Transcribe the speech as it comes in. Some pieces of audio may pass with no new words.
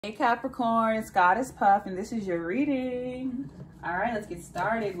Hey Capricorn, it's Goddess Puff, and this is your reading. All right, let's get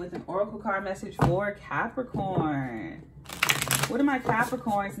started with an oracle card message for Capricorn. What do my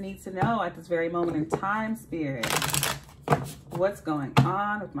Capricorns need to know at this very moment in time, Spirit? What's going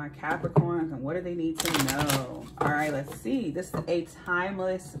on with my Capricorns and what do they need to know? All right, let's see. This is a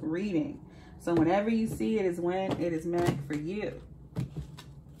timeless reading. So whenever you see it is when it is meant for you.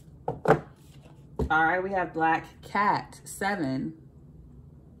 All right, we have Black Cat 7.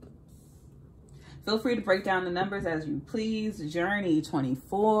 Feel free to break down the numbers as you please. Journey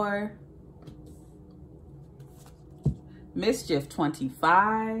 24. Mischief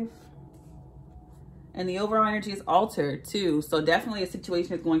 25. And the overall energy is altered too. So definitely a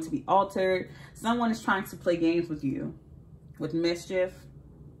situation is going to be altered. Someone is trying to play games with you. With mischief.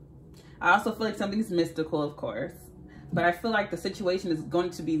 I also feel like something's mystical, of course. But I feel like the situation is going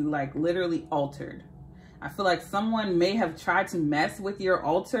to be like literally altered. I feel like someone may have tried to mess with your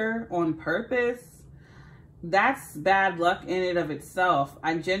altar on purpose. That's bad luck in and of itself.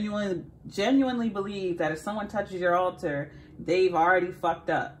 I genuinely believe that if someone touches your altar, they've already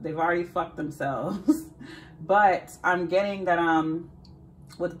fucked up. They've already fucked themselves. But I'm getting that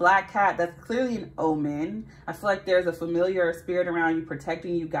with Black Cat, that's clearly an omen. I feel like there's a familiar spirit around you,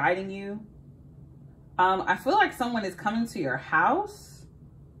 protecting you, guiding you. I feel like someone is coming to your house.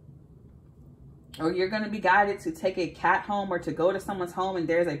 Or you're going to be guided to take a cat home or to go to someone's home and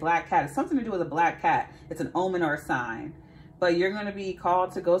there's a black cat. It's something to do with a black cat. It's an omen or a sign. But you're going to be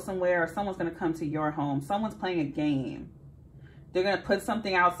called to go somewhere or someone's going to come to your home. Someone's playing a game. They're going to put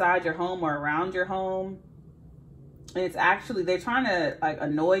something outside your home or around your home. And it's actually, they're trying to like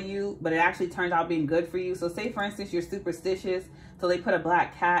annoy you, but it actually turns out being good for you. So say for instance, you're superstitious. So they put a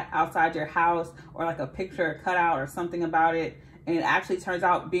black cat outside your house or like a picture or cutout or something about it. And it actually turns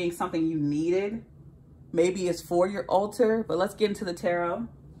out being something you needed. Maybe it's for your altar, but let's get into the tarot.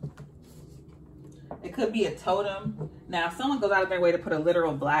 It could be a totem. Now, if someone goes out of their way to put a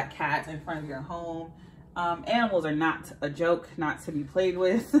literal black cat in front of your home, animals are not a joke, not to be played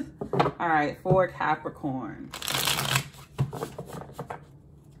with. All right, for Capricorn.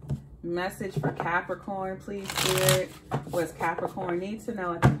 Message for Capricorn, please, Spirit. What does Capricorn need to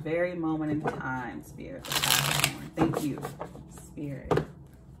know at the very moment in time, Spirit, for Capricorn? Thank you, Spirit.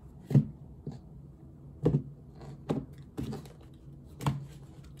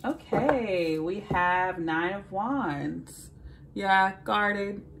 Okay, we have 9 of Wands. Yeah,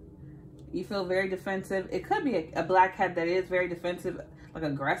 guarded. You feel very defensive. It could be a black cat that is very defensive, like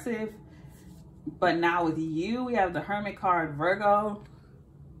aggressive. But now with you, we have the Hermit card, Virgo.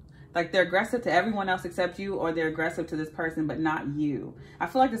 Like they're aggressive to everyone else except you, or they're aggressive to this person, but not you. I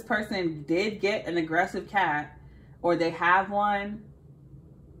feel like this person did get an aggressive cat, or they have one.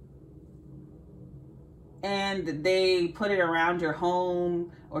 And they put it around your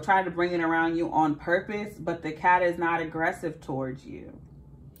home or try to bring it around you on purpose, but the cat is not aggressive towards you.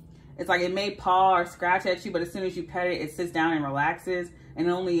 It's like it may paw or scratch at you, but as soon as you pet it, it sits down and relaxes, and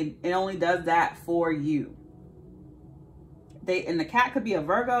it only does that for you. And the cat could be a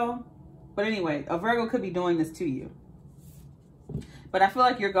Virgo, but anyway, a Virgo could be doing this to you. But I feel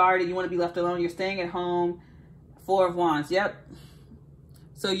like you're guarded. You want to be left alone. You're staying at home. 4 of Wands. Yep.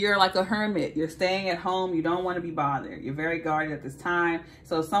 So you're like a hermit. You're staying at home. You don't want to be bothered. You're very guarded at this time.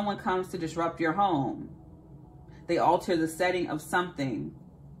 So if someone comes to disrupt your home, they alter the setting of something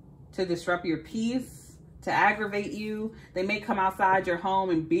to disrupt your peace, to aggravate you. They may come outside your home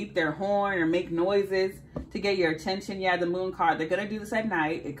and beep their horn or make noises to get your attention. Yeah, the Moon card. They're going to do this at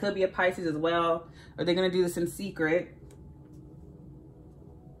night. It could be a Pisces as well. Or they're going to do this in secret.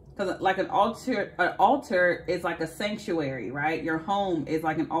 Because like an altar is like a sanctuary, right? Your home is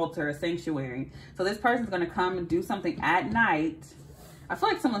like an altar, a sanctuary. So this person's going to come and do something at night. I feel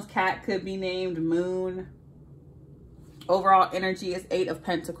like someone's cat could be named Moon. Overall energy is 8 of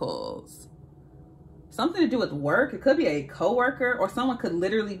Pentacles. Something to do with work. It could be a coworker, or someone could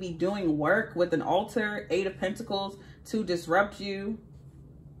literally be doing work with an altar, 8 of Pentacles, to disrupt you,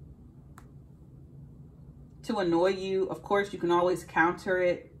 to annoy you. Of course, you can always counter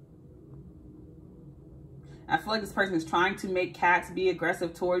it. I feel like this person is trying to make cats be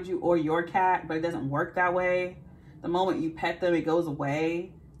aggressive towards you or your cat, but it doesn't work that way. The moment you pet them, it goes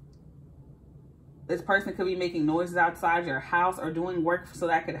away. This person could be making noises outside your house or doing work so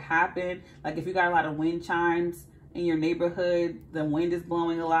that could happen. Like if you got a lot of wind chimes in your neighborhood, the wind is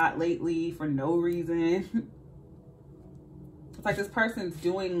blowing a lot lately for no reason. It's like this person's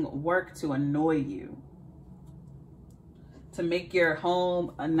doing work to annoy you, to make your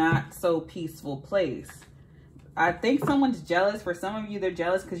home a not so peaceful place. I think someone's jealous. For some of you, they're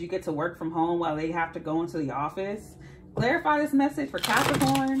jealous because you get to work from home while they have to go into the office. Clarify this message for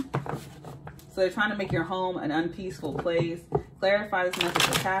Capricorn. So they're trying to make your home an unpeaceful place. Clarify this message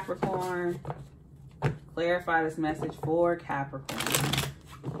for Capricorn. Clarify this message for Capricorn.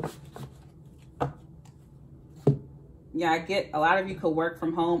 Yeah, I get a lot of you could work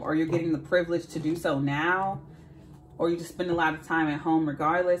from home, or you're getting the privilege to do so now, or you just spend a lot of time at home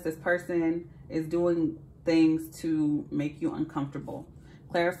regardless. This person is doing things to make you uncomfortable.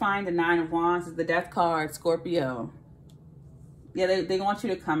 Clarifying the Nine of Wands is the Death card, Scorpio. Yeah, they want you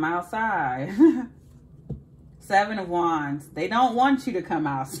to come outside. Seven of Wands. They don't want you to come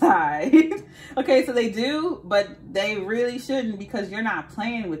outside. Okay, so they do, but they really shouldn't because you're not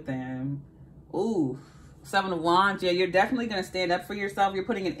playing with them. Ooh. Seven of Wands. Yeah, you're definitely going to stand up for yourself. You're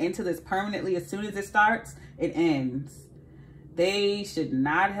putting an end to this permanently. As soon as it starts, it ends. They should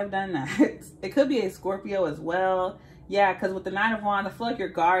not have done that. It could be a Scorpio as well. Yeah, because with the Nine of Wands, I feel like you're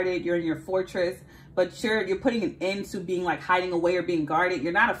guarded. You're in your fortress. But you're putting an end to being like hiding away or being guarded.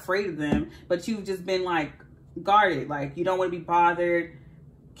 You're not afraid of them, but you've just been like guarded. Like you don't want to be bothered,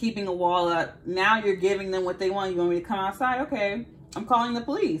 keeping a wall up. Now you're giving them what they want. You want me to come outside? Okay, I'm calling the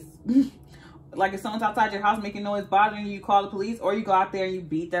police. Like if someone's outside your house making noise, bothering you, you call the police, or you go out there and you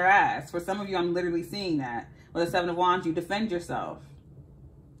beat their ass. For some of you, I'm literally seeing that. With the Seven of Wands, you defend yourself.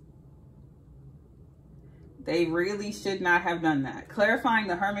 They really should not have done that. Clarifying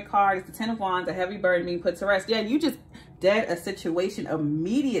the Hermit card is the Ten of Wands, a heavy burden being put to rest. Yeah, you just dead a situation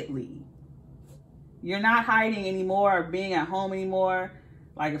immediately. You're not hiding anymore or being at home anymore.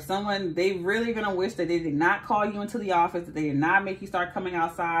 Like if someone, they really gonna wish that they did not call you into the office, that they did not make you start coming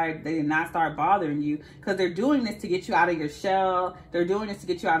outside, they did not start bothering you, because they're doing this to get you out of your shell. They're doing this to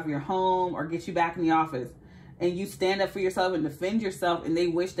get you out of your home or get you back in the office. And you stand up for yourself and defend yourself, and they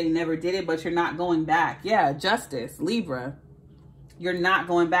wish they never did it, but you're not going back. Yeah, justice, Libra. You're not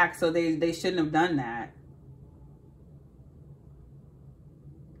going back, so they shouldn't have done that.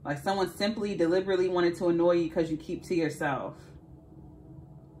 Like someone simply deliberately wanted to annoy you because you keep to yourself.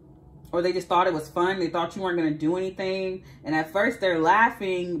 Or they just thought it was fun. They thought you weren't going to do anything. And at first they're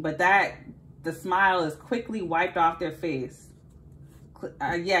laughing, but the smile is quickly wiped off their face.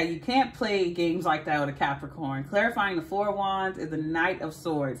 Yeah, you can't play games like that with a Capricorn. Clarifying the Four of Wands is the Knight of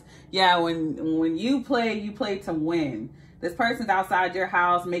Swords. Yeah, when you play to win. This person's outside your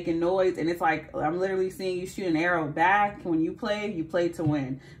house making noise, and it's like, I'm literally seeing you shoot an arrow back. When you play to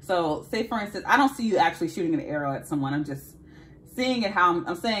win. So say for instance, I don't see you actually shooting an arrow at someone. I'm just seeing it how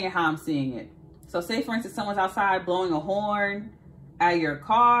I'm saying it how I'm seeing it. So say for instance, someone's outside blowing a horn at your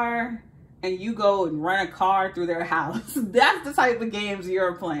car, and you go and run a car through their house. That's the type of games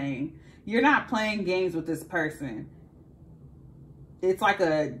you're playing. You're not playing games with this person. It's like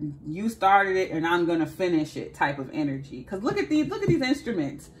a, you started it and I'm gonna finish it type of energy. Because look at these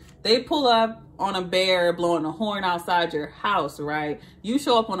instruments. They pull up on a bear blowing a horn outside your house, right? You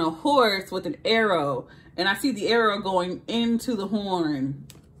show up on a horse with an arrow, and I see the arrow going into the horn.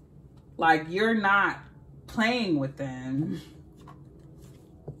 Like you're not playing with them.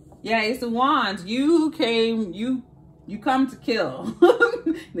 Yeah, Ace of Wands. You come to kill.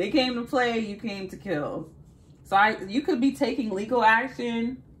 They came to play, you came to kill. So you could be taking legal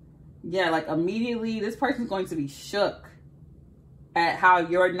action. Yeah, like immediately this person's going to be shook at how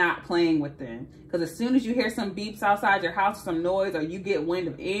you're not playing with them. Because as soon as you hear some beeps outside your house, some noise, or you get wind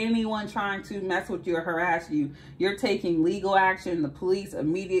of anyone trying to mess with you or harass you, you're taking legal action. The police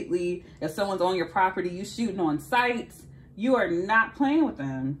immediately, if someone's on your property, you shooting on sight. You are not playing with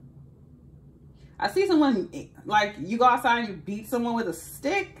them. I see someone, like, you go outside and you beat someone with a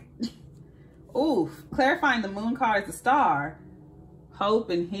stick. Ooh, clarifying the Moon card is the Star.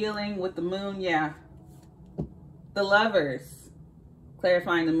 Hope and healing with the Moon, yeah. The Lovers,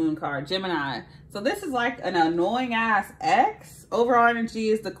 clarifying the Moon card. Gemini. So this is like an annoying ass ex. Overall energy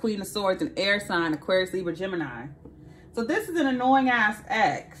is the Queen of Swords, an air sign, Aquarius, Libra, Gemini. So this is an annoying ass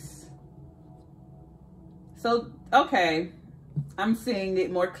ex. So, okay, I'm seeing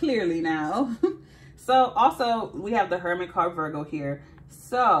it more clearly now. So also we have the Hermit card, Virgo here.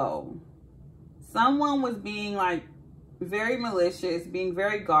 So someone was being like very malicious, being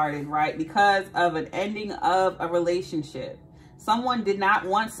very guarded, right? Because of an ending of a relationship. Someone did not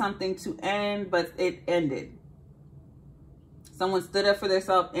want something to end, but it ended. Someone stood up for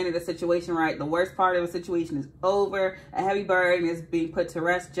themselves, ended a situation, right? The worst part of a situation is over. A heavy burden is being put to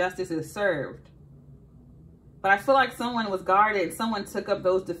rest. Justice is served. But I feel like someone was guarded. Someone took up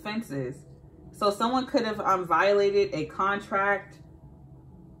those defenses. So someone could have violated a contract.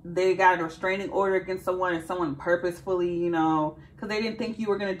 They got a restraining order against someone, and someone purposefully, you know, because they didn't think you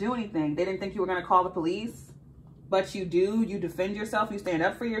were going to do anything. They didn't think you were going to call the police. But you do. You defend yourself. You stand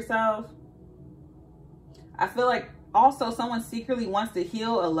up for yourself. I feel like Also, someone secretly wants to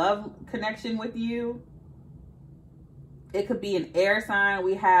heal a love connection with you. It could be an air sign.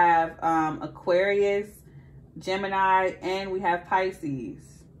 We have Aquarius, Gemini, and we have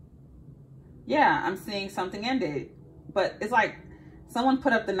Pisces. Yeah, I'm seeing something ended. But it's like someone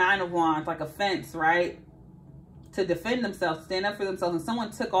put up the 9 of Wands, like a fence, right? To defend themselves, stand up for themselves. And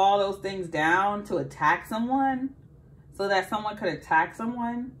someone took all those things down to attack someone so that someone could attack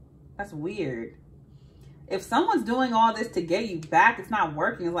someone. That's weird. If someone's doing all this to get you back, it's not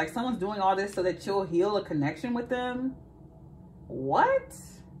working. It's like someone's doing all this so that you'll heal a connection with them. What?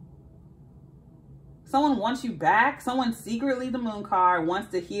 Someone wants you back. Someone secretly, the moon card,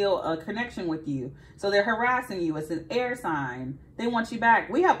 wants to heal a connection with you. So they're harassing you. It's an air sign. They want you back.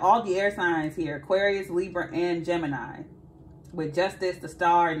 We have all the air signs here. Aquarius, Libra, and Gemini. With Justice, the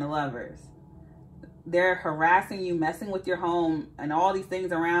Star, and the Lovers. They're harassing you, messing with your home, and all these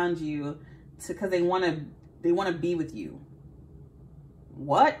things around you because they want to be with you.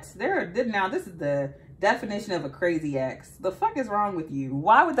 What? Now this is the definition of a crazy ex. The fuck is wrong with you?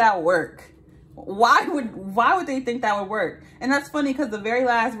 Why would that work? Why would they think that would work? And that's funny because the very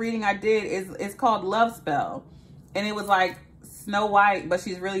last reading I did is called Love Spell. And it was like Snow White, but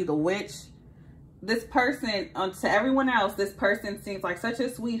she's really the witch. This person, to everyone else, this person seems like such a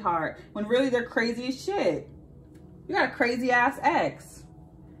sweetheart when really they're crazy as shit. You got a crazy ass ex.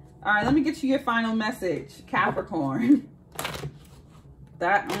 All right, let me get you your final message, Capricorn.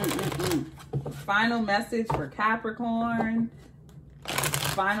 Final message for Capricorn.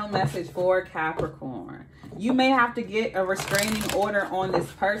 Final message for Capricorn. You may have to get a restraining order on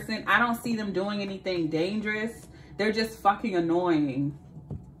this person. I don't see them doing anything dangerous. They're just fucking annoying.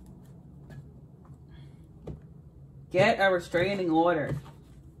 Get a restraining order.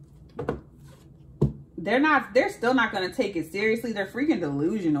 They're still not going to take it seriously. They're freaking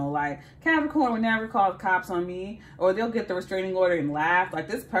delusional. Like, Capricorn would never call the cops on me. Or they'll get the restraining order and laugh. Like,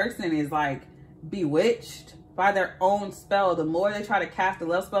 this person is like bewitched by their own spell. The more they try to cast a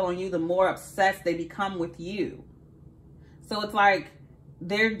love spell on you, the more obsessed they become with you. So it's like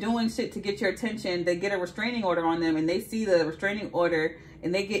they're doing shit to get your attention. They get a restraining order on them and they see the restraining order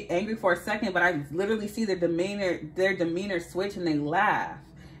and they get angry for a second, but I literally see their demeanor switch and they laugh.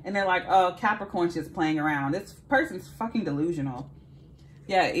 And they're like, oh, Capricorn's just playing around. This person's fucking delusional.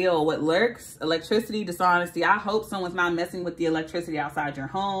 Yeah, ill. What lurks? Electricity, dishonesty. I hope someone's not messing with the electricity outside your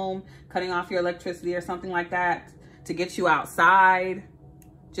home, cutting off your electricity or something like that to get you outside.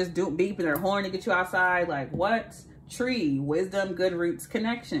 Just beeping their horn to get you outside. Like, what? Tree, wisdom, good roots,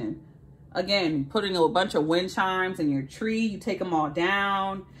 connection. Again, putting a bunch of wind chimes in your tree. You take them all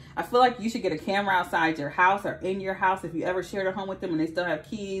down. I feel like you should get a camera outside your house or in your house if you ever shared a home with them and they still have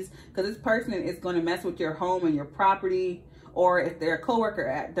keys. Because this person is going to mess with your home and your property. Or if they're a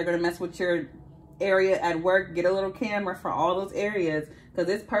coworker, they're going to mess with your area at work. Get a little camera for all those areas because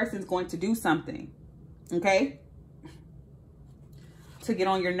this person's going to do something. Okay? To get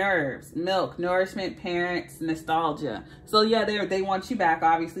on your nerves. Milk, nourishment, parents, nostalgia. So yeah, they want you back.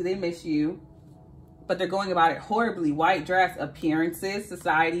 Obviously, they miss you. But they're going about it horribly. White dress, appearances,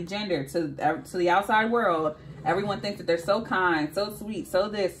 society, gender. To the outside world, everyone thinks that they're so kind, so sweet, so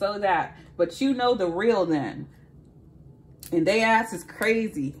this, so that. But you know the real them. And they ass is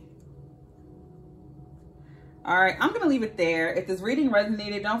crazy. All right, I'm going to leave it there. If this reading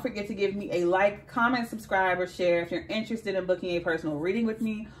resonated, don't forget to give me a like, comment, subscribe, or share. If you're interested in booking a personal reading with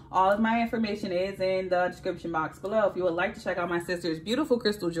me, all of my information is in the description box below. If you would like to check out my sister's beautiful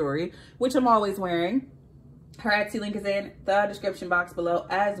crystal jewelry, which I'm always wearing, her Etsy link is in the description box below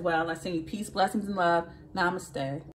as well. I send you peace, blessings, and love. Namaste.